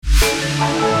All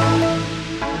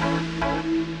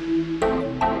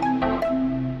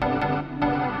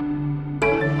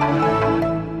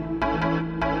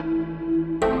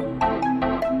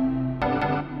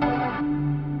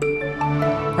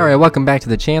right, welcome back to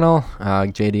the channel.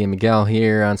 JD and Miguel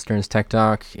here on Stern's Tech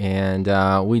Talk, and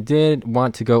we did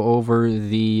want to go over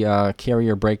the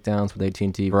carrier breakdowns with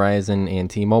AT&T, Verizon, and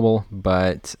T-Mobile,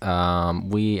 but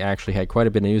we actually had quite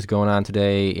a bit of news going on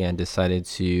today and decided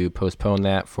to postpone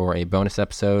that for a bonus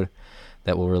episode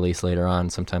that we'll release later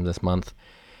on sometime this month.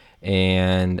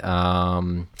 And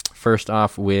first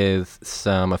off, with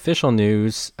some official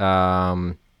news,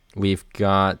 we've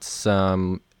got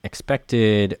some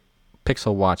expected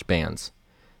Pixel Watch bands.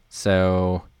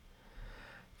 So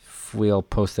we'll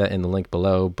post that in the link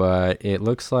below, but it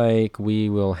looks like we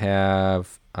will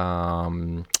have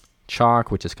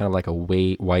chalk, which is kind of like a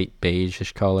white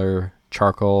beige-ish color,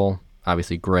 charcoal,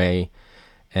 obviously gray,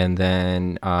 and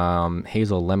then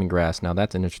hazel lemongrass. Now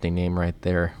that's an interesting name right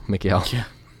there, Miguel. Yeah,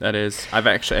 that is. I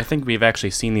think we've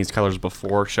actually seen these colors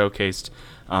before showcased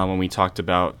when we talked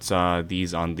about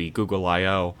these on the Google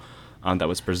I/O. That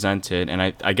was presented, and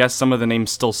I guess some of the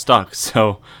names still stuck,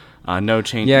 so no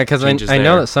change. Yeah, because I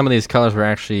know that some of these colors were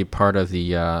actually part of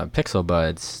the Pixel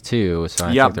Buds too, so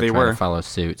I think they're trying to follow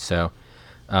suit. So,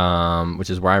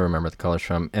 which is where I remember the colors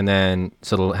from. And then,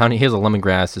 so the hazel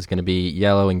lemongrass is going to be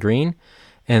yellow and green,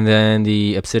 and then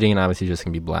the obsidian obviously just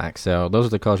going to be black. So those are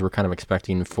the colors we're kind of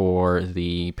expecting for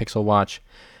the Pixel Watch.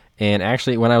 And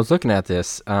actually, when I was looking at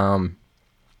this,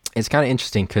 it's kind of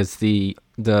interesting because the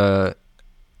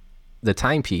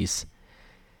timepiece,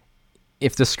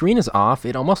 if the screen is off,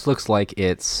 it almost looks like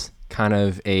it's kind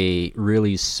of a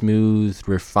really smooth,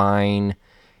 refined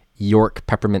York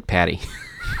peppermint patty.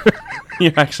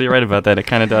 You're actually right about that. It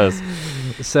kind of does.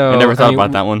 So I never thought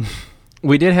about that one.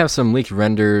 We did have some leaked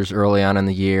renders early on in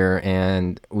the year,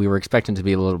 and we were expecting to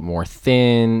be a little more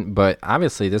thin, but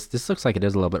obviously this looks like it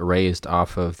is a little bit raised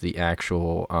off of the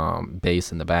actual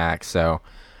base in the back. So,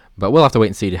 but we'll have to wait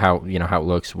and see how it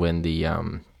looks when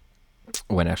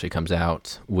when it actually comes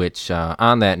out. Which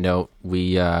on that note,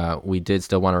 we did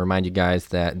still want to remind you guys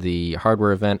that the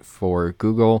hardware event for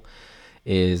Google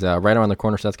is right around the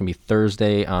corner. So that's gonna be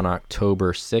Thursday on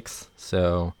October 6th.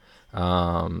 So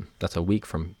that's a week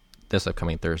from this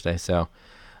upcoming Thursday. So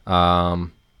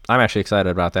I'm actually excited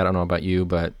about that. I don't know about you,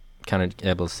 but kind of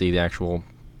able to see the actual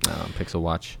Pixel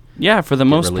Watch. Yeah, for the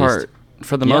most part.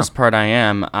 For the most part, I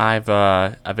am. I've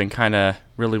been kind of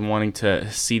really wanting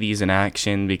to see these in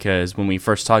action because when we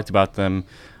first talked about them,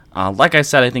 like I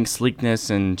said, I think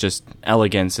sleekness and just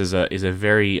elegance is a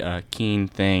very keen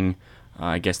thing.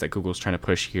 I guess that Google's trying to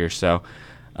push here. So,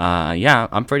 yeah,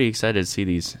 I'm pretty excited to see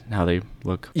these and how they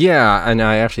look. Yeah, and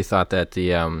I actually thought that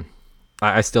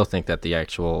I still think that the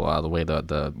actual the way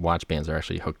the watch bands are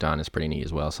actually hooked on is pretty neat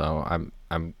as well. So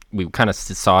we kind of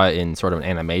saw it in sort of an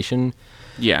animation.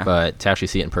 Yeah. But to actually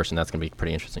see it in person, that's going to be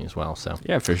pretty interesting as well. So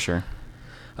yeah, for sure.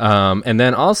 And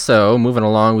then also, moving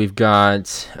along, we've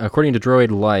got, according to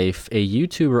Droid Life, a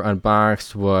YouTuber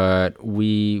unboxed what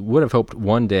we would have hoped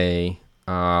one day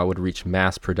would reach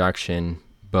mass production.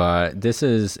 But this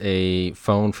is a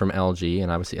phone from LG,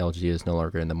 and obviously LG is no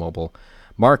longer in the mobile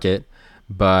market,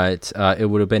 but it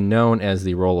would have been known as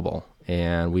the Rollable.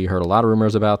 And we heard a lot of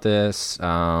rumors about this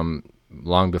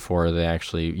long before they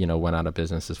actually, went out of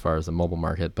business as far as the mobile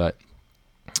market. But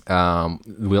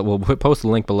we'll post the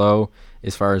link below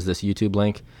as far as this YouTube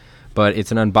link. But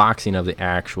it's an unboxing of the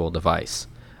actual device.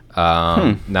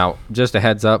 Now, just a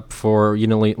heads up for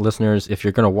listeners, if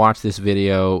you're going to watch this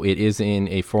video, it is in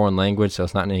a foreign language, so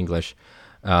it's not in English.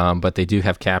 But they do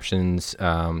have captions,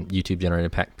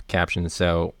 YouTube-generated captions,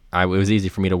 so it was easy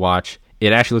for me to watch.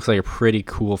 It actually looks like a pretty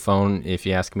cool phone, if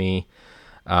you ask me.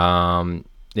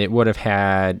 It would have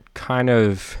had kind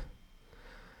of,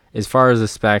 as far as the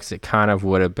specs, it kind of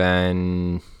would have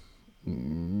been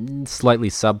slightly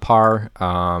subpar,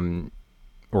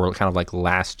 or kind of like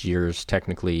last year's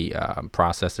technically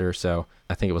processor. So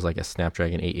I think it was like a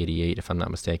Snapdragon 888, if I'm not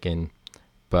mistaken.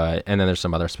 And then there's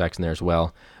some other specs in there as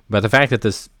well. But the fact that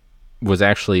this was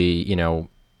actually,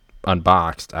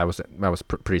 unboxed, I was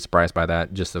pretty surprised by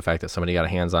that. Just the fact that somebody got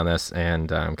hands on this and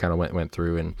kind of went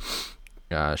through and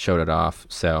showed it off.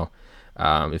 So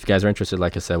if you guys are interested,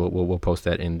 like I said, we'll post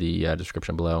that in the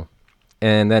description below.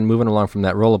 And then moving along from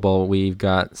that Rollable, we've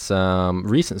got some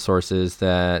recent sources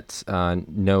that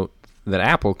note that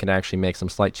Apple can actually make some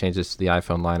slight changes to the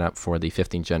iPhone lineup for the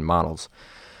 15th gen models.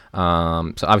 So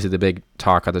obviously the big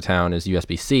talk of the town is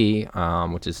USB-C,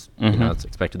 which is it's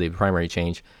expected to be the primary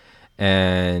change.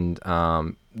 And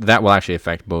that will actually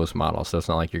affect both models. So it's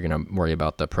not like you're going to worry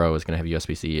about the Pro is going to have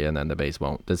USB-C and then the base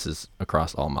won't. This is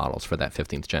across all models for that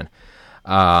 15th gen.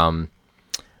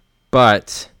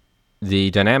 But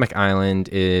the dynamic island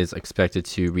is expected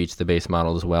to reach the base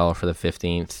model as well for the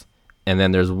 15th. And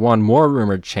then there's one more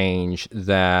rumored change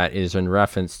that is in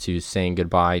reference to saying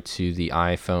goodbye to the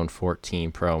iPhone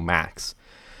 14 Pro Max.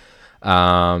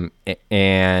 And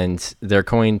they're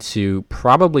going to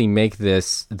probably make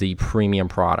this the premium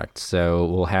product. So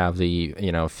we'll have the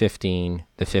 15,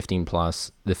 the 15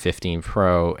 Plus, the 15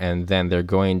 Pro, and then they're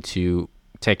going to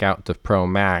take out the Pro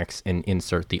Max and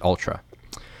insert the Ultra.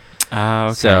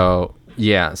 Okay. So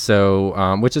yeah,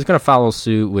 which is going to follow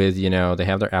suit with, they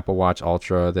have their Apple Watch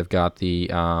Ultra, they've got the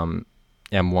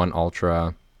M1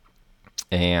 Ultra,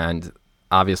 and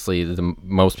obviously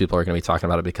most people are going to be talking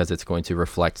about it because it's going to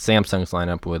reflect Samsung's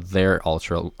lineup with their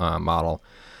Ultra model.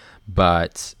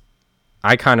 But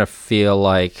I kind of feel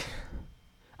like,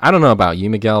 I don't know about you,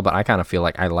 Miguel, but I kind of feel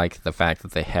like I like the fact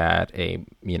that they had a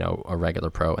regular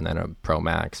Pro and then a Pro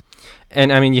Max.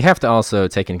 And I mean, you have to also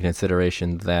take into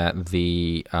consideration that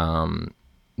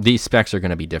these specs are going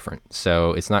to be different.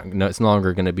 So it's no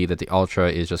longer going to be that the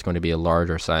Ultra is just going to be a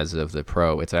larger size of the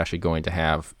Pro. It's actually going to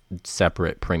have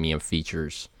separate premium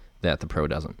features that the Pro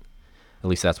doesn't. At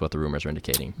least that's what the rumors are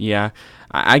indicating. Yeah,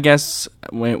 I guess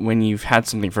when you've had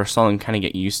something for so long, you kind of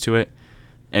get used to it.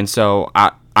 And so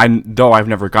though I've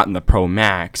never gotten the Pro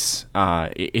Max,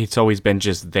 it's always been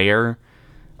just there.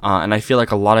 And I feel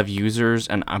like a lot of users,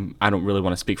 and I don't really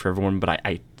want to speak for everyone, but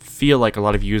I feel like a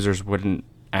lot of users wouldn't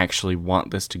actually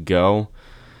want this to go.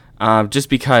 Just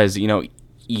because,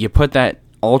 you put that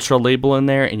Ultra label in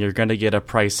there and you're going to get a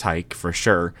price hike for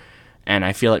sure. And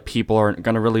I feel like people aren't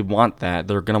going to really want that.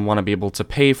 They're going to want to be able to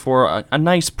pay for a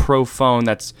nice Pro phone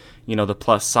that's, the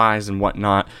plus size and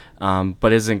whatnot,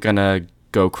 but isn't going to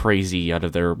go crazy out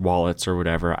of their wallets or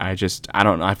whatever. I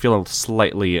don't know. I feel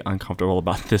slightly uncomfortable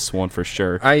about this one for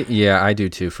sure. I do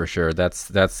too, for sure.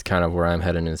 That's kind of where I'm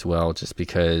heading as well, just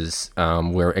because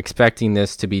we're expecting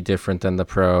this to be different than the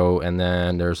Pro, and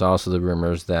then there's also the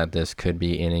rumors that this could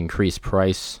be an increased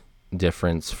price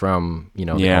difference from the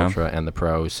Ultra and the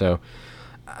Pro. So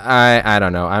I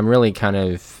don't know. I'm really kind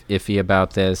of iffy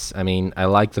about this. I mean, I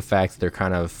like the fact that they're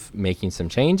kind of making some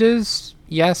changes.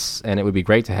 Yes, and it would be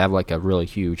great to have like a really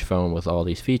huge phone with all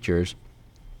these features.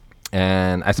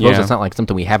 And I suppose it's not like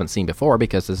something we haven't seen before,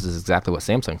 because this is exactly what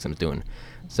Samsung's doing.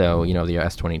 So, the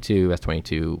S22,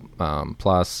 S22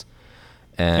 Plus,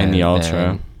 and the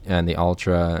Ultra. And the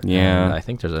Ultra. Yeah. And I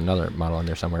think there's another model in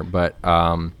there somewhere. But,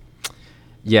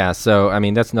 so, I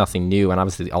mean, that's nothing new. And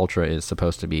obviously the Ultra is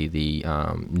supposed to be the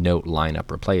Note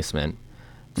lineup replacement.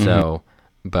 So,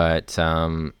 but...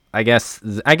 I guess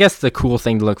the cool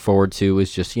thing to look forward to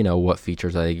is just, what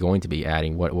features are they going to be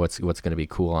adding, what's going to be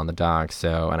cool on the dock.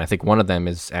 So, and I think one of them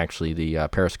is actually the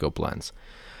periscope lens.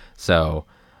 So,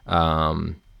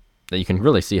 that you can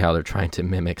really see how they're trying to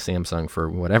mimic Samsung for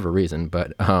whatever reason,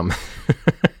 but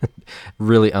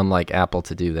really unlike Apple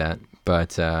to do that.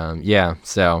 But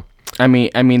so I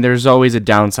mean, there's always a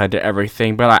downside to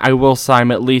everything, but I will say I'm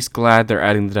at least glad they're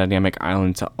adding the dynamic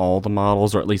island to all the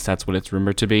models, or at least that's what it's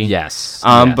rumored to be. Yes.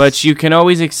 But you can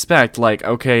always expect, like,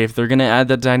 okay, if they're going to add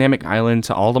the dynamic island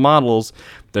to all the models,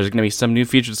 there's going to be some new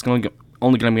features that's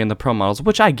only going to be in the Pro models,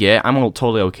 which I get. I'm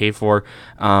totally okay for.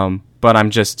 But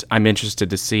I'm interested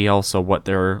to see also what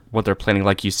they're planning.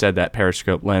 Like you said, that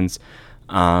periscope lens,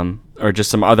 or just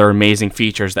some other amazing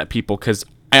features that people, because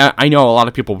I know a lot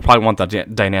of people probably want the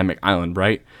dynamic island,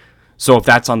 right? So if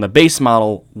that's on the base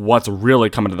model, what's really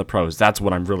coming to the Pros? That's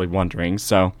what I'm really wondering.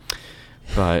 So,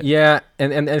 but yeah,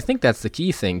 and I think that's the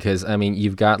key thing, because I mean,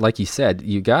 you've got, like you said,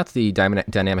 you got the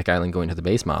dynamic island going to the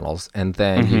base models, and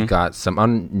then you've got some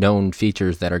unknown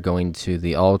features that are going to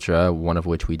the Ultra, one of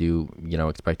which we do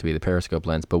expect to be the periscope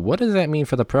lens. But what does that mean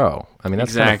for the Pro? I mean,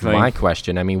 that's kind of my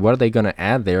question. I mean, what are they going to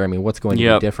add there? I mean, what's going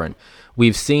to be different?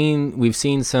 We've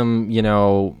seen some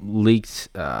leaked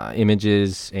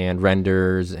images and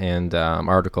renders and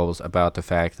articles about the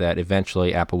fact that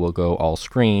eventually Apple will go all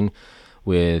screen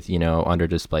with under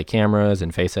display cameras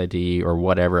and Face ID or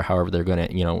whatever, however they're going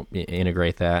to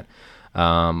integrate that.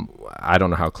 I don't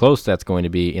know how close that's going to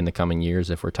be in the coming years,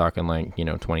 if we're talking like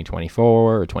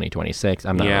 2024 or 2026.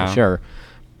 I'm not really sure.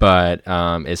 But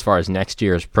as far as next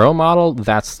year's Pro model,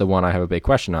 that's the one I have a big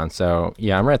question on. So,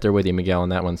 yeah, I'm right there with you, Miguel, on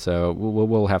that one. So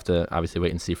we'll have to obviously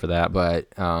wait and see for that. But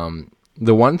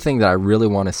the one thing that I really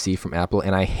want to see from Apple,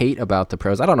 and I hate about the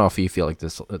Pros, I don't know if you feel like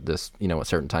this at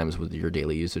certain times with your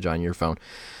daily usage on your phone.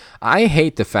 I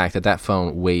hate the fact that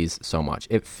phone weighs so much.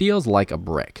 It feels like a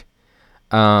brick.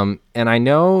 And I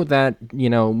know that,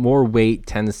 more weight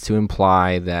tends to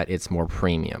imply that it's more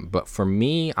premium. But for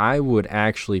me, I would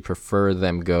actually prefer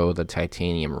them go the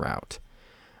titanium route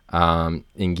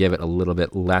and give it a little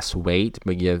bit less weight,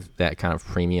 but give that kind of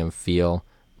premium feel.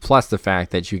 Plus the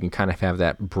fact that you can kind of have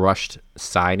that brushed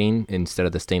siding instead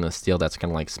of the stainless steel that's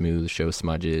kind of like smooth, show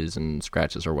smudges and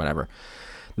scratches or whatever.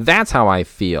 That's how I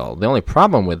feel. The only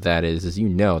problem with that is that's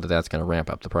going to ramp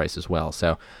up the price as well.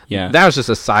 So that was just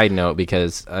a side note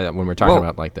because when we're talking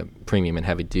about like the premium and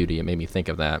heavy duty, it made me think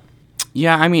of that.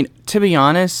 Yeah, I mean, to be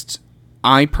honest,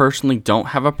 I personally don't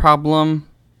have a problem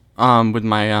with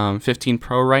my 15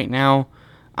 Pro right now.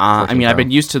 I mean, Pro. I've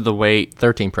been used to the weight.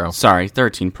 13 Pro. Sorry,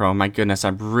 13 Pro. My goodness, I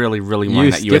really, really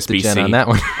want that USB-C. On that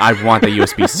one. I want the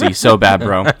USB-C so bad,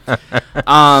 bro.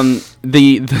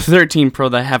 The 13 Pro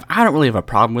that I have, I don't really have a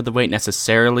problem with the weight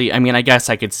necessarily. I mean, I guess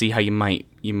I could see how you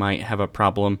might have a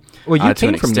problem. Well, you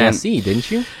came from the SE, didn't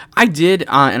you? I did,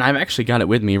 and I've actually got it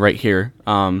with me right here.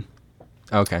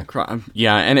 Okay.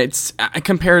 Yeah, and it's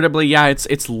comparatively,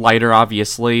 it's lighter,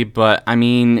 obviously, but I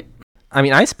mean,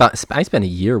 I spent a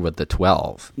year with the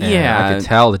 12. And I could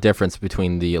tell the difference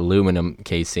between the aluminum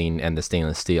casing and the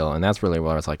stainless steel, and that's really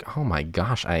where I was like, oh my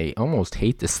gosh, I almost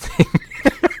hate this thing.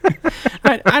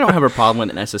 I don't have a problem with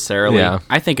it necessarily. Yeah.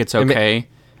 I think it's okay.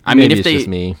 I mean, if just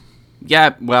me.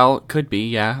 Yeah, well, it could be,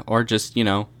 yeah, or just I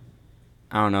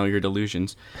don't know, your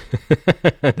delusions.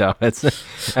 No, it's.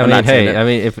 I mean, hey, I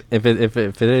mean, if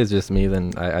it is just me,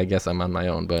 then I guess I'm on my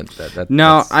own. But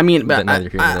no, I mean, but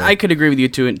I could agree with you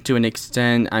to an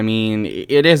extent. I mean,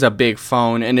 it is a big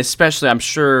phone, and especially, I'm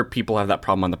sure people have that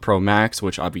problem on the Pro Max,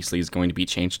 which obviously is going to be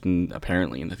changed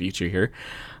apparently in the future here.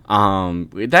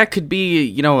 That could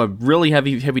be, a really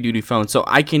heavy duty phone. So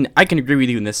I can agree with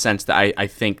you in this sense that I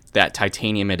think that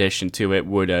titanium addition to it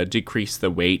would decrease the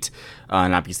weight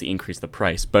and obviously increase the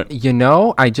price. But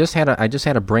I just had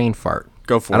a brain fart.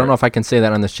 Go for it. I don't know if I can say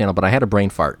that on this channel, but I had a brain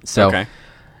fart. So okay.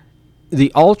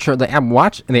 The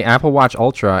Apple Watch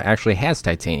Ultra actually has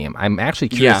titanium. I'm actually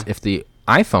curious if the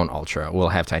iPhone Ultra will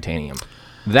have titanium.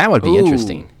 That would be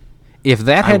interesting. If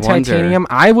that had titanium,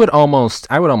 I would almost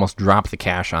drop the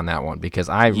cash on that one because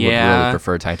I would really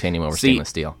prefer titanium over stainless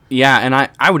steel. Yeah, and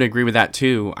I would agree with that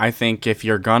too. I think if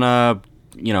you're gonna,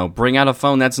 bring out a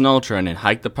phone that's an Ultra and then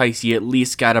hike the price, you at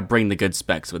least gotta bring the good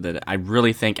specs with it. I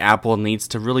really think Apple needs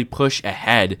to really push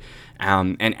ahead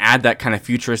and add that kind of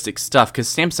futuristic stuff because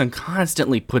Samsung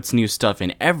constantly puts new stuff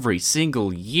in every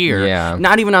single year. Yeah.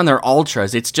 Not even on their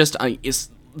Ultras. It's just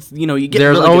you get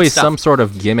there's really always some sort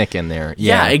of gimmick in there.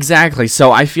 Yeah, exactly.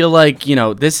 So I feel like,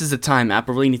 this is the time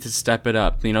Apple really needs to step it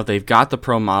up. They've got the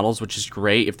Pro models, which is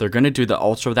great. If they're going to do the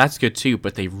Ultra, that's good too,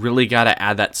 but they really got to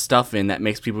add that stuff in that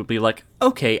makes people be like,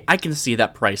 okay, I can see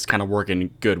that price kind of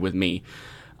working good with me.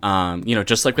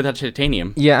 Just like with that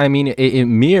titanium. Yeah, I mean, it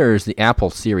mirrors the Apple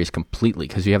series completely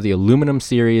because you have the aluminum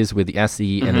series with the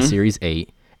SE and the Series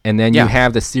 8, and then you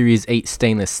have the Series 8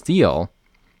 stainless steel,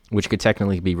 which could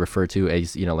technically be referred to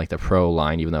as, like the Pro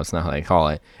line, even though it's not how they call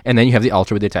it. And then you have the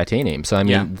Ultra with the titanium. So, I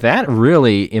mean, that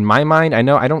really, in my mind, I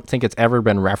don't think it's ever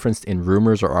been referenced in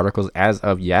rumors or articles as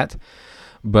of yet,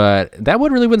 but that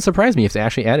wouldn't surprise me if they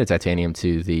actually added titanium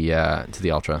to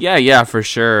the Ultra. Yeah, for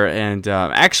sure. And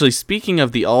actually, speaking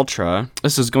of the Ultra,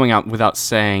 this is going out without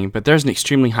saying, but there's an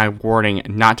extremely high warning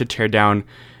not to tear down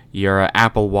your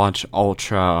Apple Watch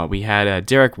Ultra. We had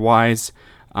Derek Wise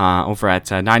over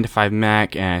at 9 to 5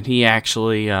 Mac, and he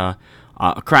actually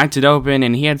cracked it open,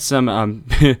 and he had some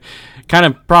kind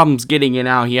of problems getting it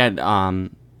out. He had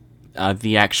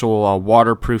the actual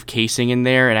waterproof casing in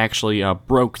there. It actually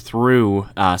broke through,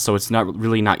 so it's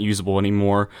not usable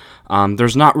anymore.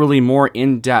 There's not really more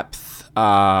in-depth,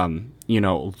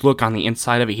 look on the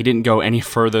inside of it. He didn't go any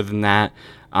further than that.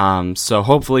 So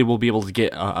hopefully we'll be able to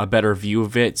get a better view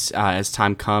of it as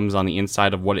time comes on the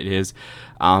inside of what it is.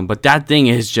 But that thing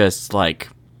is just like,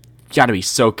 you got to be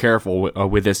so careful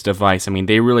with this device. I mean,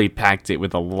 they really packed it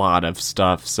with a lot of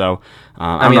stuff. So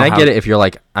I get it if you're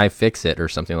like, I fix it or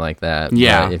something like that.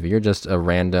 Yeah. But if you're just a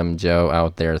random Joe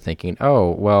out there thinking,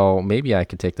 oh, well, maybe I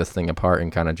could take this thing apart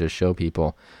and kind of just show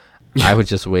people. I would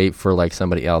just wait for like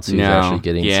somebody else who's actually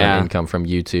getting some income from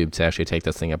YouTube to actually take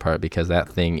this thing apart because that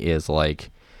thing is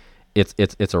like,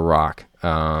 it's a rock.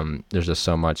 There's just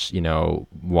so much,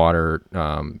 water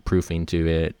proofing to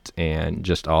it and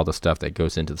just all the stuff that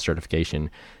goes into the certification.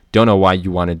 Don't know why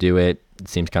you want to do it. It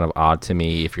seems kind of odd to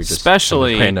me if you're just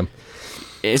random.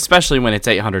 Especially when it's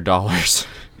 $800.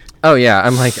 Oh yeah,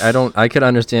 I'm like, I could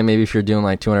understand maybe if you're doing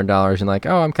like $200 and like,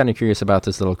 oh, I'm kind of curious about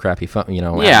this little crappy phone,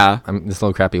 this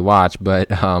little crappy watch, but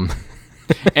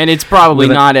And it's probably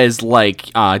not as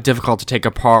like difficult to take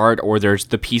apart, or there's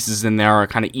the pieces in there are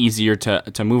kind of easier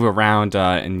to move around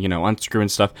and unscrew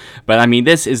and stuff. But I mean,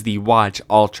 this is the Watch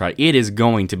Ultra. It is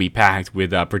going to be packed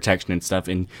with protection and stuff,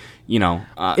 and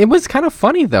it was kind of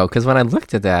funny though, because when I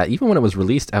looked at that, even when it was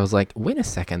released, I was like, wait a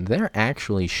second, they're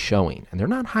actually showing, and they're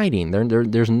not hiding.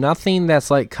 There's nothing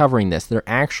that's like covering this. They're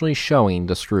actually showing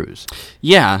the screws.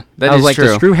 Yeah, that I was is like, true.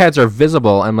 the screw heads are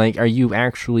visible. I'm like, are you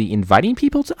actually inviting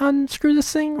people to unscrew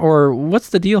this thing, or what's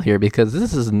the deal here? Because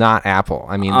this is not Apple.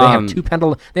 I mean, they have two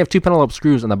penelope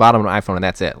screws on the bottom of an iPhone, and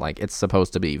that's it. Like, it's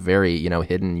supposed to be very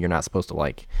hidden. You're not supposed to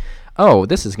like, oh,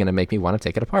 this is going to make me want to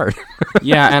take it apart.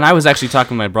 Yeah, and I was actually talking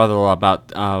to my brother-in-law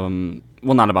about,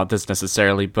 well, not about this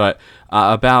necessarily, but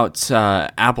about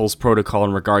Apple's protocol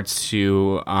in regards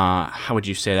to, how would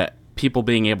you say that, people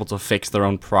being able to fix their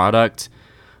own product.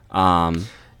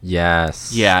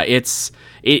 Yes. Yeah,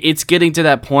 it's getting to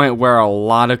that point where a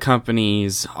lot of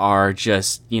companies are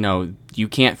just, you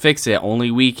can't fix it, only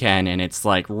we can, and it's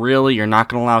like, really, you're not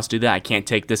going to allow us to do that? I can't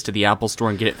take this to the Apple store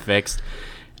and get it fixed.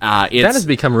 That has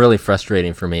become really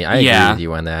frustrating for me. I agree with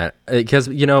you on that. Because,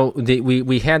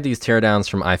 we had these teardowns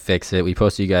from iFixit. We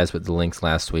posted you guys with the links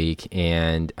last week.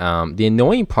 And the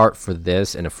annoying part for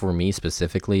this, and for me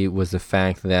specifically, was the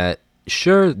fact that,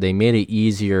 sure, they made it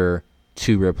easier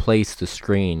to replace the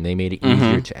screen. They made it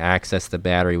easier to access the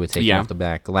battery with taking off the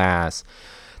back glass.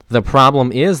 The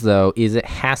problem is, though, it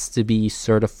has to be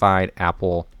certified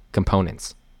Apple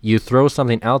components. You throw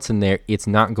something else in there, it's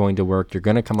not going to work. You're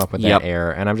going to come up with that error.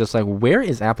 And I'm just like, where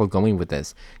is Apple going with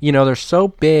this? They're so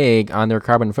big on their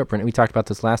carbon footprint. We talked about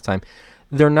this last time.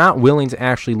 They're not willing to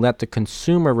actually let the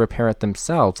consumer repair it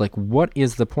themselves. Like, what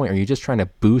is the point? Are you just trying to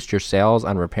boost your sales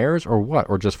on repairs, or what?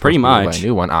 Or just pretty much buy a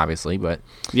new one, obviously. But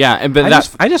yeah, but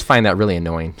I just find that really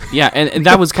annoying. Yeah, and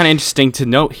that was kind of interesting to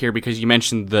note here, because you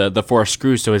mentioned the 4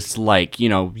 screws. So it's like,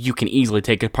 you can easily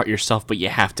take it apart yourself, but you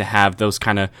have to have those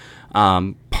kind of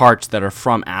parts that are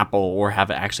from Apple, or have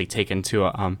it actually taken to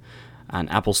an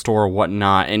Apple store or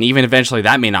whatnot. And even eventually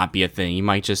that may not be a thing. You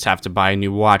might just have to buy a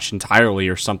new watch entirely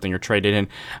or something, or trade it in.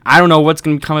 I don't know what's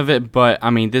going to become of it, but I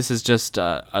mean, this is just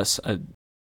I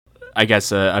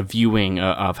guess a viewing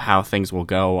of how things will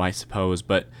go, I suppose.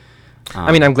 But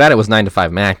I mean, I'm glad it was 9 to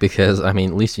 5 Mac, because I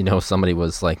mean, at least somebody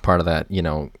was like part of that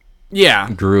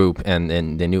group, and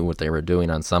they knew what they were doing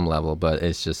on some level. But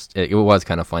it's just it was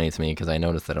kind of funny to me, because I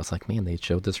noticed that I was like, man, they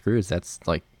showed the screws. That's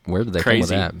like, where did they come with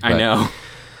that? I know.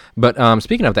 But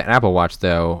speaking of the Apple Watch,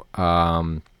 though,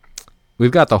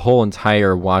 we've got the whole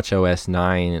entire Watch OS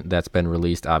 9 that's been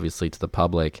released, obviously, to the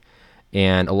public.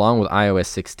 And along with iOS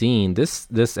 16,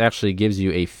 this actually gives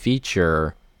you a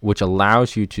feature which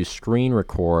allows you to screen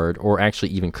record, or actually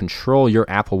even control your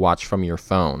Apple Watch from your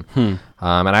phone. And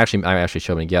I actually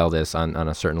showed Miguel this on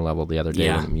a certain level the other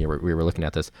day when we were looking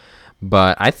at this.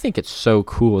 But I think it's so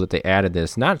cool that they added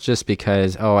this, not just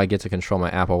because, I get to control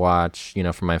my Apple Watch,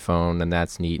 from my phone, and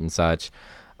that's neat and such,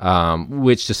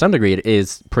 which to some degree it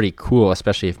is pretty cool,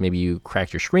 especially if maybe you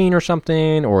cracked your screen or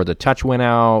something, or the touch went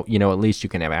out, at least you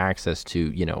can have access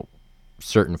to,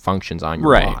 certain functions on your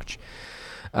watch.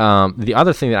 The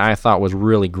other thing that I thought was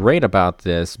really great about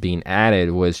this being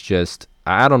added was just,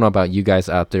 I don't know about you guys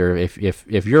out there, if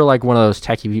you're like one of those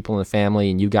techie people in the family,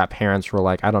 and you got parents who are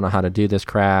like, I don't know how to do this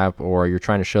crap, or you're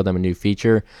trying to show them a new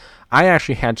feature. I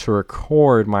actually had to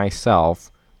record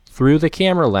myself through the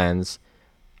camera lens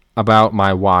about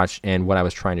my watch and what I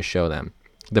was trying to show them.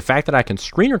 The fact that I can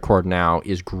screen record now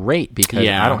is great, because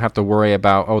I don't have to worry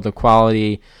about, the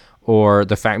quality, or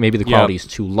the fact maybe the quality is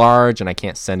too large and I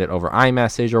can't send it over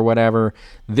iMessage or whatever.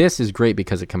 This is great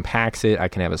because it compacts it. I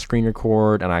can have a screen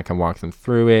record and I can walk them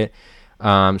through it.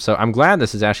 So I'm glad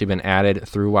this has actually been added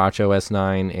through Watch OS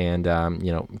 9 and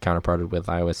counterparted with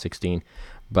iOS 16.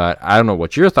 But I don't know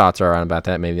what your thoughts are on about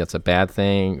that. Maybe that's a bad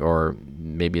thing, or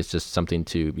maybe it's just something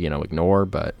to ignore.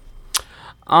 But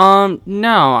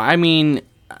no, I mean,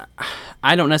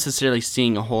 I don't necessarily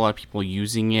seeing a whole lot of people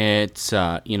using it.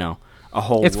 A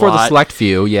whole it's lot. For the select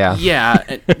few, yeah,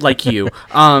 like you.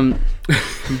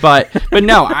 But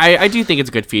no, I do think it's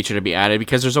a good feature to be added,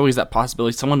 because there's always that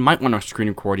possibility someone might want to screen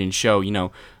record and show,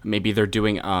 maybe they're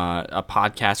doing a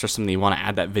podcast or something, they want to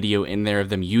add that video in there of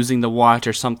them using the watch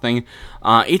or something.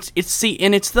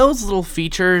 It's those little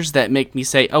features that make me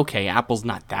say, okay, Apple's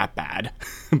not that bad.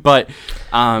 But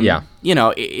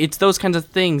it's those kinds of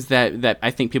things that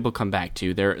I think people come back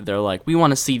to. They're like, we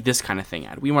want to see this kind of thing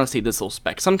added. We want to see this little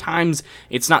spec. Sometimes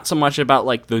it's not so much about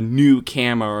like the new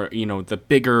camera or the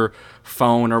bigger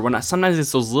phone or whatnot. Sometimes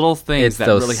it's those little things that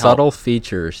really help. It's those subtle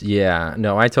features. Yeah,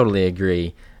 no, I totally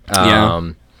agree.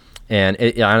 And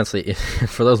honestly,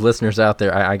 for those listeners out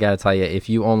there, I got to tell you, if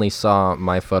you only saw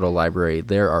my photo library,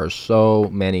 there are so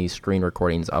many screen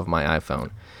recordings of my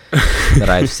iPhone that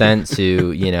I've sent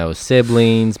to,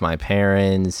 siblings, my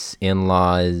parents,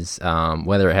 in-laws,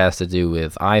 whether it has to do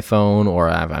with iPhone or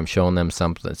I'm showing them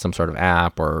some sort of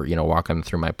app or, walking them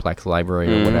through my Plex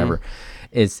library or whatever.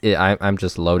 I'm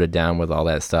just loaded down with all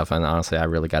that stuff, and honestly, I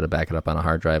really got to back it up on a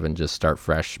hard drive and just start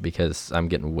fresh because I'm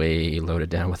getting way loaded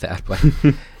down with that. But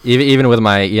even with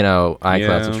my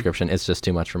iCloud subscription, it's just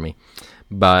too much for me.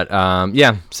 But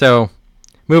so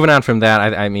moving on from that,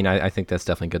 I think that's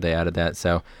definitely good they added that.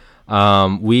 So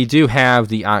we do have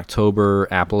the October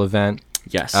Apple event.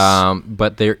 Yes.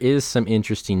 But there is some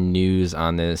interesting news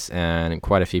on this, and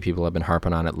quite a few people have been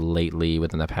harping on it lately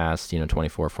within the past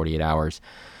 24, 48 hours.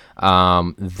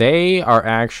 They are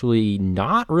actually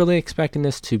not really expecting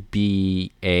this to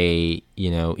be a,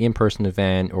 in-person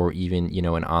event or even,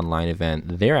 an online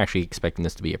event. They're actually expecting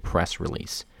this to be a press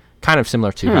release, kind of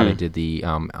similar to how they did the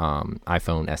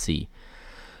iPhone SE.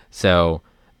 So,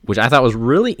 which I thought was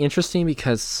really interesting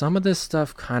because some of this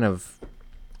stuff I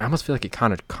almost feel like it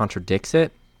kind of contradicts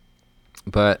it.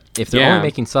 But if they're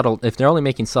only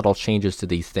making subtle changes to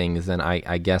these things, then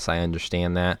I guess I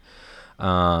understand that.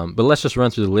 But let's just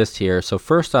run through the list here. So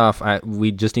first off,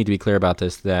 we just need to be clear about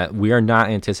this, that we are not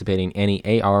anticipating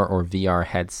any AR or VR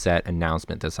headset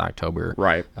announcement this October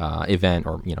event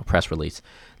or press release.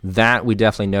 That we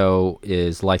definitely know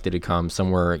is likely to come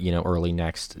somewhere early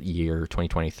next year,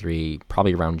 2023,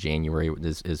 probably around January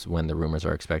is when the rumors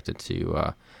are expected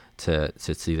to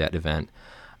see that event.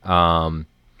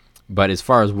 But as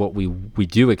far as what we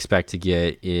do expect to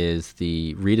get is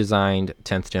the redesigned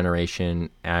 10th generation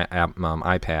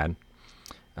iPad.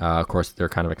 Of course, they're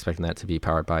kind of expecting that to be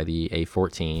powered by the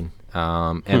A14,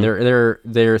 and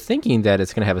they're thinking that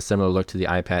it's going to have a similar look to the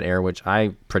iPad Air, which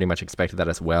I pretty much expected that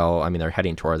as well. I mean, they're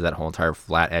heading towards that whole entire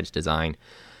flat edge design.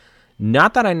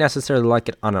 Not that I necessarily like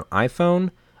it on an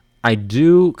iPhone. I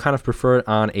do kind of prefer it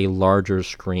on a larger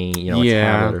screen, a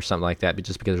tablet or something like that, but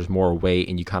just because there's more weight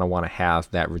and you kind of want to have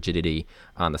that rigidity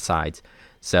on the sides.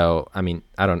 So, I mean,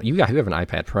 I don't know. You have an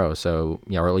iPad Pro, so,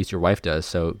 or at least your wife does.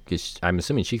 So, I'm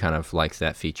assuming she kind of likes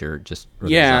that feature just for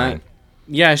the design.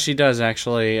 Yeah, she does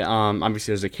actually.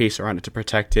 Obviously, there's a case around it to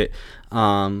protect it.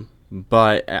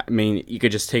 But, I mean, you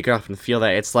could just take it off and feel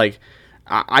that. It's like,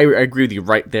 I agree with you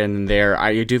right then and there.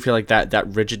 I do feel like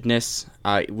that rigidness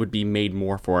would be made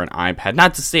more for an iPad.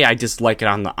 Not to say I dislike it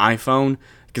on the iPhone,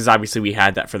 because obviously we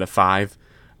had that for the 5.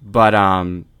 But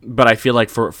I feel like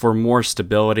for more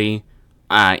stability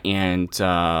and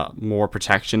more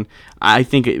protection, I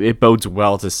think it bodes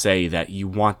well to say that you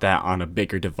want that on a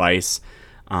bigger device.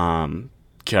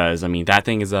 Because, I mean, that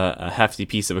thing is a hefty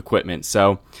piece of equipment.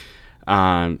 So,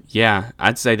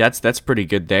 I'd say that's pretty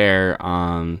good there.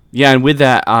 And with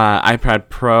that iPad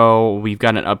Pro, we've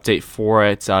got an update for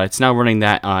it. It's now running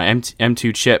that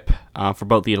M2 chip for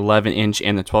both the 11-inch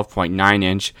and the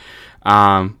 12.9-inch,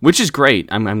 which is great.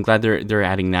 I'm glad they're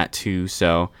adding that too.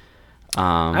 So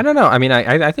I don't know. I mean,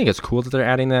 I think it's cool that they're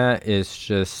adding that. It's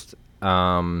just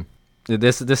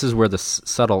this is where the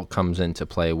subtle comes into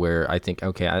play. Where I think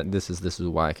this is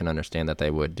why I can understand that they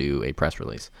would do a press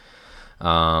release.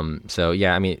 So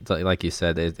yeah, I mean, like you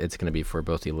said, it's going to be for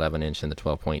both the 11-inch and the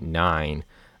 12.9.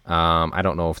 I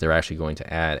don't know if they're actually going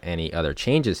to add any other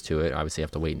changes to it. Obviously, you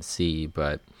have to wait and see.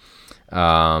 But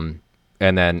and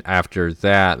then after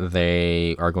that,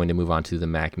 they are going to move on to the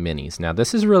Mac Minis. Now,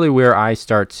 this is really where I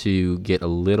start to get a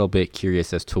little bit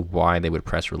curious as to why they would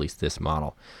press release this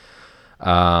model.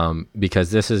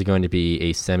 Because this is going to be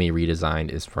a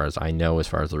semi-redesigned, as far as I know, as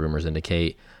far as the rumors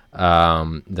indicate.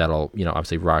 That'll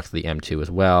obviously rock the M2 as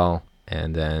well,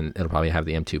 and then it'll probably have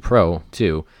the M2 Pro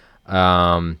too.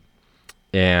 And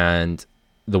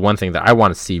the one thing that I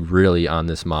want to see really on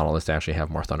this model is to actually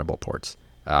have more Thunderbolt ports.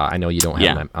 I know you don't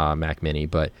have a Mac Mini,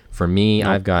 but for me,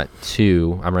 I've got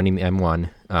 2. I'm running the M1,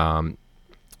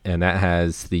 and that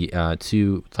has the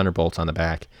 2 Thunderbolts on the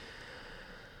back.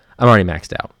 I'm already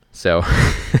maxed out. So,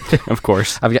 of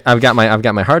course, I've got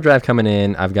my hard drive coming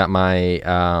in. I've got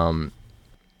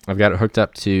it hooked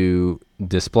up to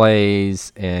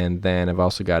displays, and then I've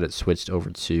also got it switched over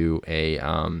to a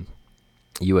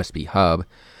USB hub.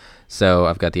 So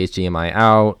I've got the HDMI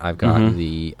out. I've got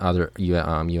the other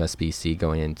USB-C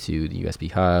going into the USB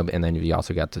hub, and then you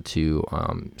also got the 2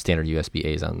 standard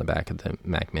USB-As on the back of the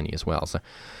Mac Mini as well. So,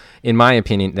 in my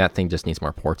opinion, that thing just needs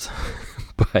more ports.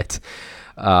 But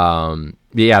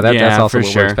that's also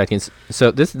what we're expecting.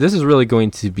 So this is really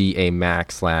going to be a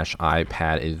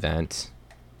Mac/iPad event,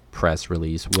 press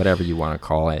release, whatever you want to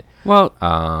call it. Well,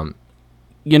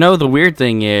 The weird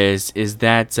thing is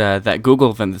that that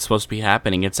Google event that's supposed to be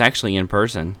happening, it's actually in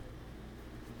person.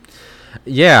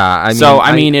 Yeah,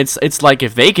 I mean, it's like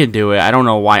if they can do it, I don't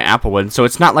know why Apple wouldn't. So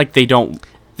it's not like they don't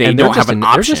have an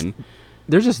option.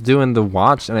 They're just doing the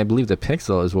watch, and I believe the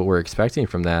Pixel is what we're expecting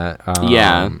from that.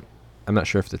 Yeah. I'm not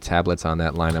sure if the tablet's on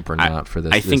that lineup or not for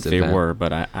this. I think this they event. were, but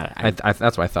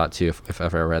that's what I thought too, if I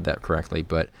read that correctly.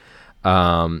 But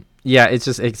yeah, it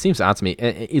seems odd to me.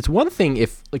 It's one thing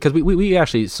because we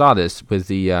actually saw this with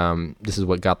the this is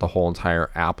what got the whole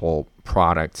entire Apple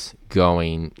product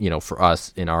going. For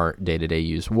us in our day-to-day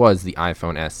use was the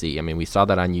iPhone SE. I mean, we saw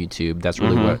that on YouTube. That's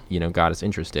really what got us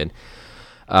interested.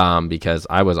 Because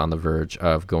I was on the verge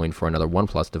of going for another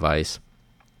OnePlus device.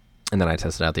 And then I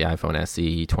tested out the iPhone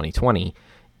SE 2020,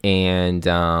 and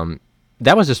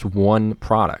that was just one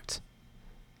product.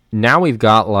 Now we've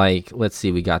got let's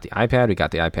see, we got the iPad, we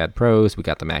got the iPad Pros, we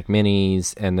got the Mac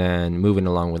Minis, and then moving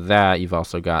along with that, you've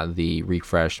also got the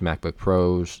refreshed MacBook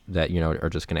Pros that are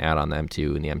just going to add on the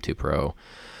M2 and the M2 Pro.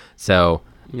 So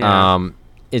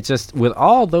it's just with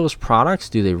all those products,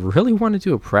 do they really want to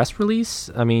do a press release?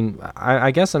 I mean,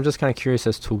 I guess I'm just kind of curious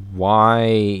as to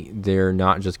why they're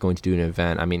not just going to do an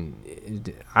event. I mean,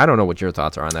 I don't know what your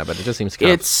thoughts are on that, but it just seems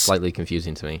kind of slightly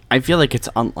confusing to me. I feel like it's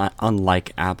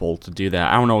unlike Apple to do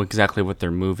that. I don't know exactly what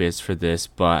their move is for this,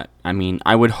 but I mean,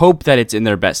 I would hope that it's in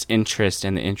their best interest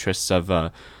and the interests of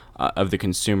the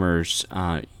consumers,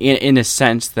 in a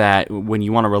sense that when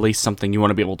you want to release something, you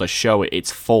want to be able to show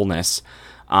its fullness.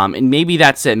 And maybe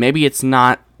that's it. Maybe it's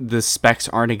not, the specs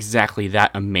aren't exactly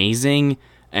that amazing,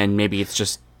 and maybe it's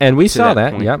just. And we saw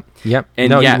that. Yep.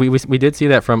 And we did see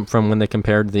that from when they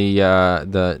compared the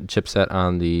chipset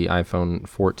on the iPhone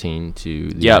 14 to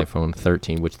the iPhone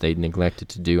 13, which they neglected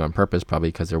to do on purpose, probably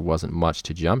because there wasn't much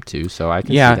to jump to. So I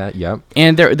can see that. Yep.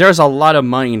 And there's a lot of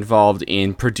money involved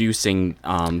in producing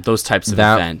those types of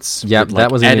events. Yep.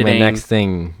 That was editing. My next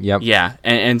thing. Yep. Yeah.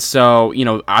 And so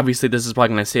obviously this is probably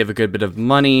going to save a good bit of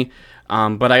money.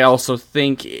 But I also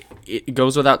think it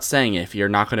goes without saying, if you're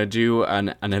not going to do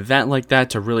an event like that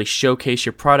to really showcase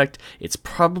your product, it's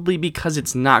probably because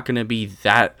it's not going to be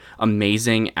that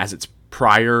amazing as its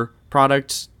prior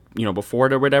products, before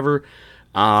it or whatever.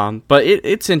 But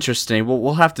it's interesting.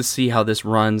 We'll have to see how this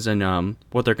runs and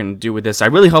what they're going to do with this. I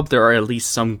really hope there are at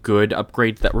least some good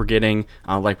upgrades that we're getting,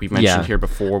 like we mentioned here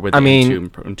before with the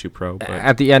M2 and 2 Pro. But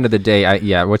at the end of the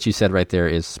day, what you said right there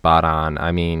is spot on.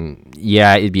 I mean,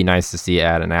 it'd be nice to see it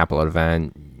at an Apple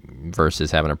event versus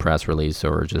having a press release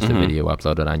or just a video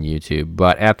uploaded on YouTube.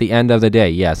 But at the end of the day,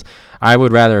 yes, I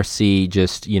would rather see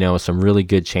just some really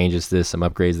good changes to this, some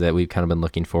upgrades that we've kind of been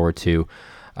looking forward to.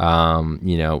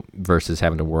 Versus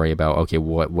having to worry about,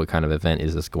 what kind of event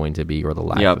is this going to be or the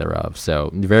lack thereof. So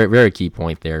very, very key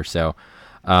point there. So,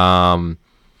 but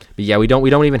yeah, we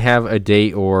don't even have a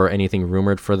date or anything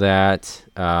rumored for that.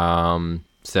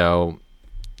 So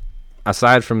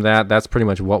aside from that, that's pretty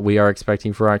much what we are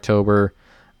expecting for October.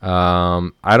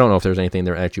 I don't know if there's anything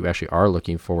that you actually are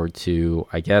looking forward to.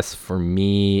 I guess for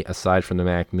me, aside from the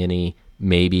Mac Mini,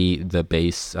 maybe the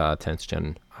base 10th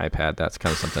gen iPad. That's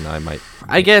kind of something I might.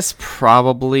 I guess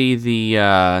probably the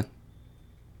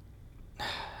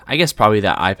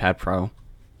iPad Pro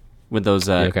with those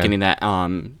getting that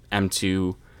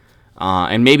M2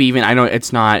 and maybe even, I know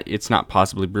it's not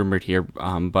possibly rumored here,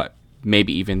 but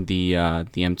maybe even the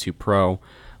M2 Pro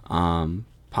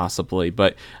possibly.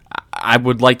 But I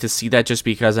would like to see that just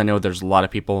because I know there's a lot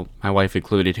of people, my wife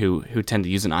included, who tend to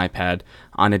use an iPad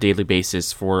on a daily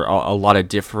basis for a lot of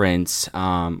different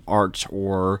art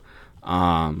or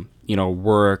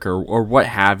work or what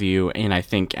have you. And I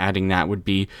think adding that would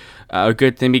be a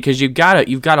good thing because you've got a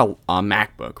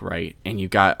MacBook, right? And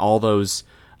you've got all those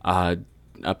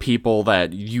people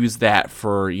that use that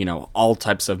for all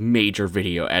types of major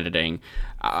video editing.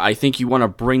 I think you want to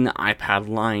bring the iPad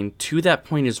line to that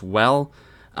point as well.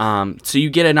 So you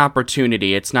get an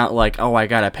opportunity. It's not like, I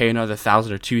gotta pay another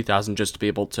 $1,000 or $2,000 just to be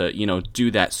able to,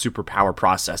 do that super power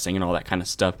processing and all that kind of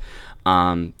stuff.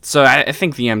 So I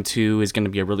think the M2 is going to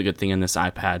be a really good thing in this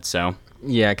iPad. So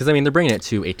yeah, because they're bringing it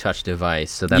to a touch device,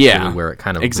 so that's really where it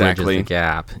kind of bridges the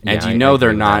gap. And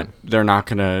they're not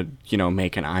gonna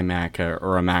make an iMac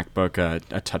or a MacBook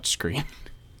a touch screen.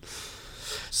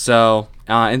 So,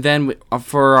 and then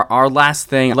for our last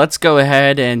thing, let's go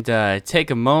ahead and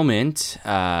take a moment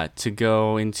to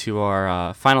go into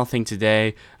our final thing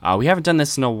today. We haven't done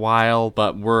this in a while,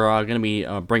 but we're going to be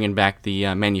bringing back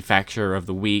the manufacturer of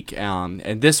the week. And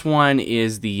this one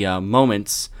is the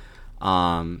Moments.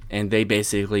 And they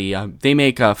basically they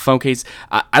make a phone case.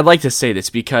 I'd like to say this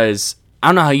because I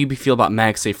don't know how you feel about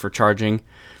MagSafe for charging,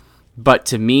 but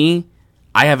to me,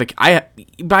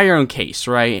 buy your own case,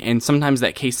 right? And sometimes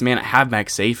that case may not have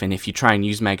MagSafe, and if you try and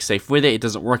use MagSafe with it, it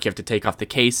doesn't work. You have to take off the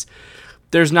case.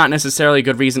 There's not necessarily a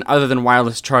good reason other than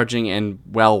wireless charging, and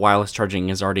well, wireless charging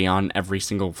is already on every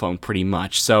single phone pretty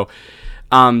much. So,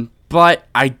 but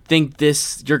I think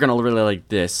you're gonna really like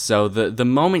this. So the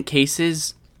Moment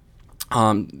cases,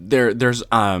 there's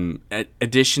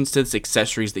additions to this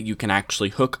accessories that you can actually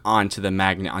hook onto the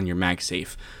magnet on your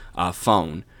MagSafe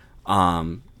phone.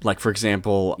 Like for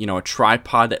example, a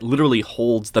tripod that literally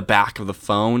holds the back of the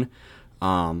phone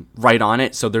right on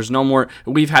it. So there's no more.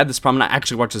 We've had this problem. I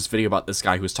actually watched this video about this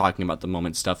guy who was talking about the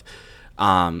Moment stuff.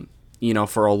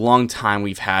 For a long time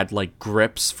we've had like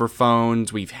grips for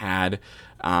phones. We've had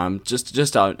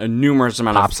just a numerous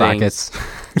amount of things.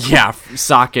 Sockets. Yeah,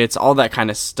 sockets, all that kind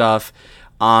of stuff.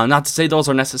 Not to say those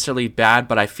are necessarily bad,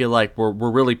 but I feel like we're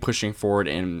really pushing forward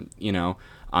in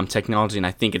technology, and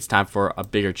I think it's time for a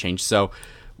bigger change. So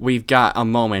we've got a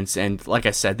Moment, and like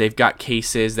I said, they've got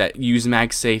cases that use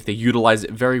MagSafe. They utilize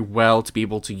it very well to be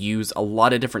able to use a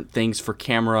lot of different things for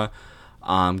camera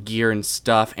gear and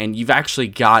stuff. And you've actually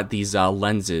got these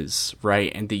lenses,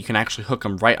 right? And that you can actually hook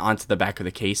them right onto the back of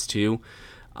the case too,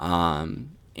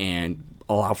 and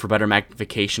allow for better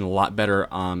magnification, a lot better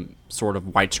sort of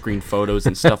widescreen photos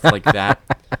and stuff like that.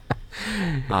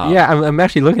 Yeah, I'm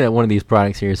actually looking at one of these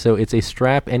products here. So it's a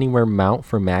strap anywhere mount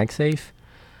for MagSafe.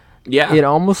 Yeah, it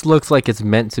almost looks like it's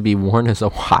meant to be worn as a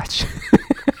watch.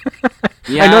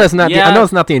 Yeah, I know that's not. I know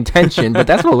it's not the intention, but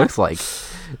that's what it looks like.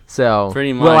 So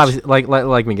pretty much. Well, obviously,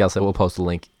 like Miguel said, we'll post a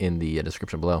link in the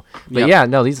description below. But yeah,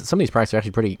 no, some of these products are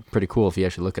actually pretty cool if you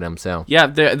actually look at them. So yeah,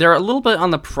 they're a little bit on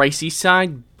the pricey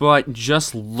side, but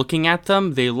just looking at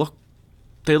them, they look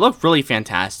really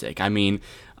fantastic. I mean,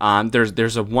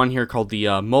 there's a one here called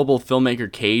the Mobile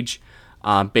Filmmaker Cage.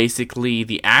 Basically,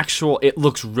 it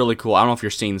looks really cool. I don't know if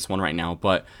you're seeing this one right now,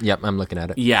 but yep, I'm looking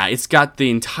at it. Yeah, it's got the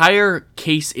entire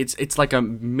case. It's like a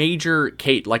major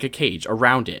cage, like a cage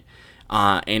around it,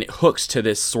 and it hooks to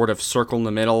this sort of circle in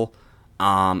the middle.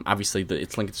 Obviously, it's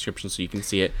linked in the description so you can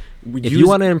see it. If you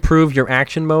want to improve your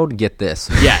action mode, get this.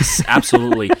 Yes,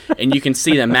 absolutely. And you can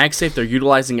see that MagSafe, they're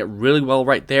utilizing it really well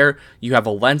right there. You have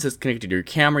a lens that's connected to your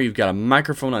camera. You've got a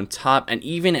microphone on top, and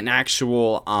even an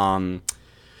actual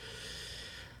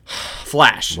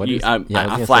flash. A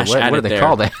flash what do they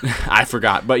call that? I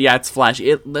forgot. But yeah, it's flash.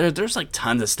 There's like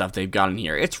tons of stuff they've got in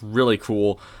here. It's really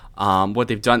cool. What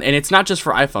they've done, and it's not just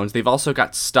for iPhones. They've also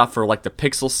got stuff for like the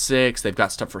Pixel 6. They've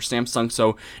got stuff for Samsung.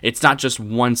 So it's not just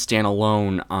one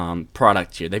standalone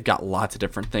product here. They've got lots of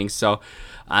different things. So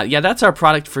yeah, that's our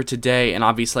product for today. And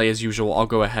obviously, as usual, I'll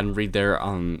go ahead and read their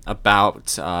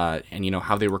about and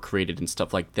how they were created and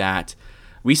stuff like that.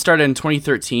 We started in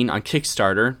 2013 on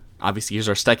Kickstarter. Obviously, here's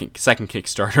our second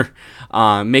Kickstarter,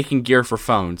 making gear for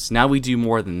phones. Now we do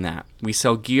more than that. We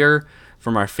sell gear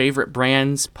from our favorite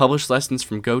brands, publish lessons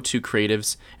from go-to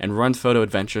creatives, and run photo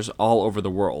adventures all over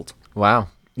the world. Wow.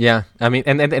 Yeah. I mean,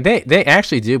 and they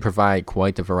actually do provide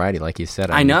quite the variety, like you said.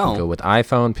 I know. You can go with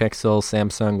iPhone, Pixel,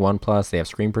 Samsung, OnePlus. They have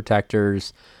screen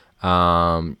protectors.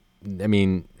 I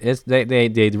mean,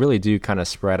 they really do kind of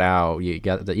spread out. You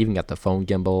even got the phone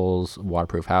gimbals,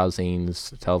 waterproof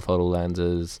housings, telephoto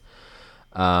lenses.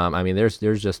 I mean, there's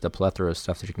just a plethora of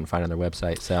stuff that you can find on their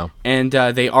website. So, and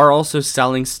they are also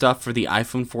selling stuff for the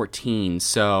iPhone 14.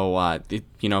 So,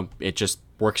 it just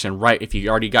works in right. If you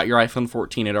already got your iPhone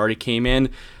 14, it already came in.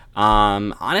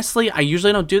 Honestly, I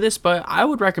usually don't do this, but I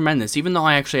would recommend this, even though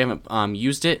I actually haven't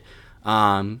used it.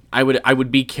 I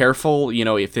would be careful.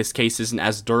 If this case isn't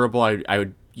as durable, I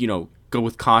would go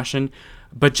with caution.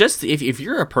 But just if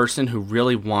you're a person who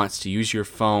really wants to use your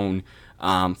phone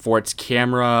for its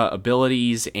camera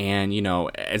abilities and,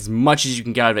 as much as you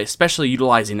can get out of it, especially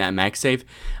utilizing that MagSafe,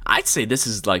 I'd say this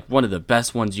is like one of the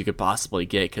best ones you could possibly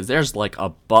get because there's like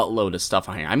a buttload of stuff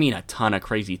on here. I mean, a ton of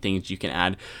crazy things you can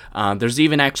add. There's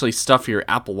even actually stuff for your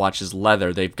Apple Watch's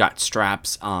leather. They've got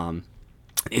straps.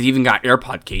 They've even got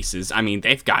AirPod cases. I mean,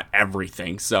 they've got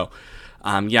everything. So,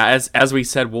 yeah, as we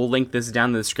said, we'll link this down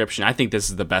in the description. I think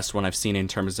this is the best one I've seen in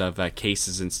terms of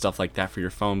cases and stuff like that for your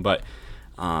phone. But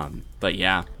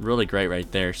yeah, really great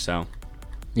right there. So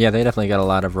yeah, they definitely got a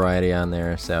lot of variety on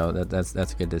there. So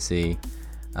that's good to see.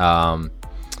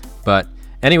 But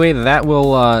anyway, that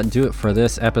will do it for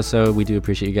this episode. We do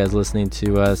appreciate you guys listening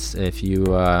to us. If you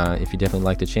definitely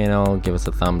like the channel, give us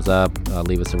a thumbs up,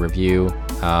 leave us a review,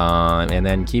 and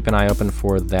then keep an eye open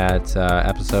for that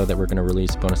episode that we're going to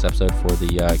release, bonus episode for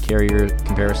the carrier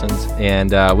comparisons.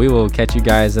 And we will catch you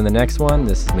guys in the next one.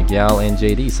 This is Miguel and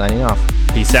JD signing off.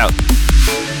 Peace out.